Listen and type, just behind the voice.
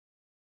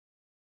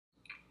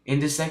In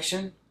this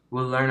section,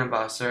 we'll learn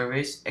about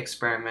surveys,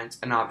 experiments,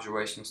 and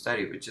observational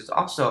study, which is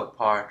also a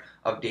part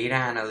of data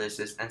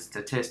analysis and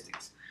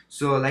statistics.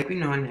 So, like we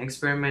know, an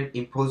experiment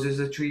imposes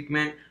a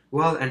treatment,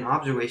 while an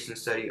observational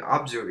study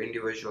observes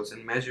individuals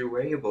and measure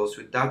variables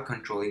without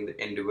controlling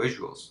the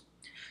individuals.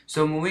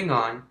 So, moving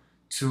on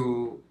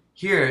to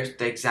here's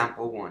the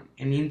example one.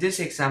 And in this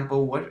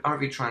example, what are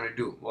we trying to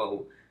do?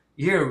 Well,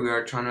 here we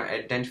are trying to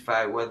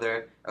identify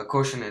whether a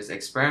question is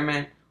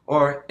experiment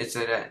or it's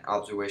an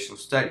observational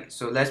study.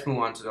 So let's move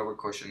on to our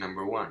question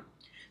number one.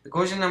 The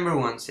question number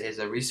one says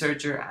a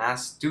researcher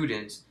asks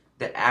students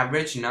the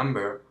average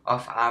number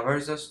of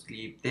hours of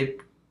sleep they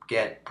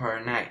get per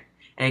night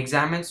and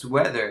examines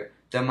whether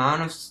the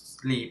amount of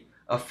sleep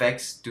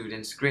affects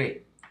students'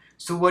 grade.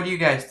 So what do you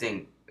guys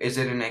think? Is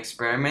it an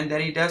experiment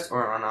that he does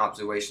or an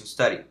observation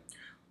study?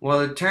 Well,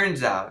 it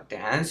turns out the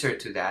answer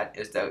to that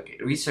is the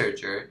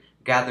researcher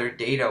gathered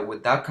data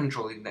without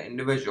controlling the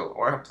individual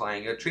or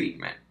applying a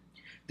treatment.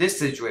 This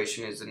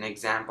situation is an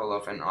example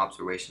of an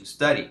observation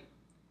study.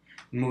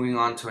 Moving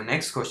on to our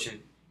next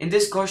question. In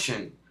this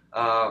question,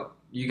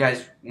 you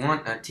guys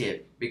want a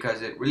tip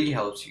because it really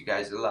helps you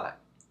guys a lot.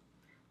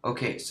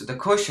 Okay, so the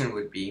question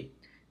would be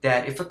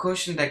that if a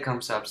question that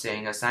comes up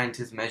saying a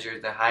scientist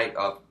measures the height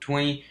of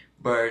 20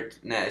 bird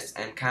nests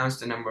and counts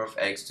the number of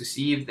eggs to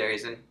see if there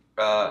is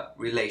a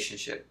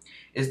relationship,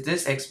 is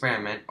this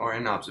experiment or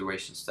an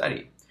observation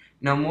study?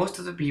 Now, most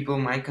of the people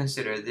might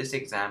consider this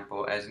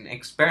example as an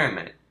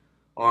experiment,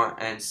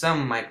 and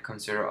some might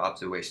consider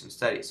observation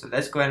study. So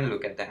let's go ahead and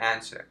look at the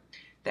answer.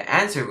 The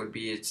answer would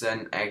be it's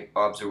an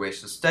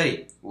observation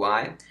study.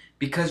 Why?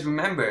 Because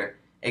remember,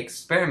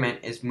 experiment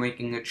is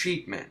making a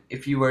treatment.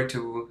 If you were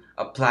to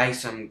apply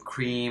some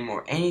cream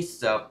or any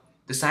stuff,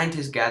 the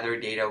scientists gather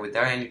data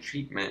without any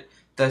treatment.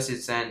 Thus,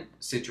 it's a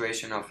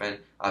situation of an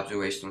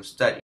observational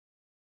study.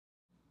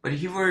 But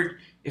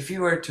if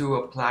you were to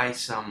apply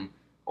some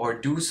or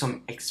do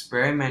some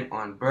experiment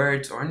on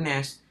birds or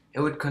nests, it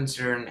would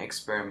consider an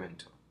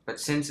experimental. But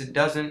since it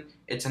doesn't,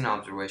 it's an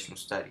observational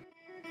study.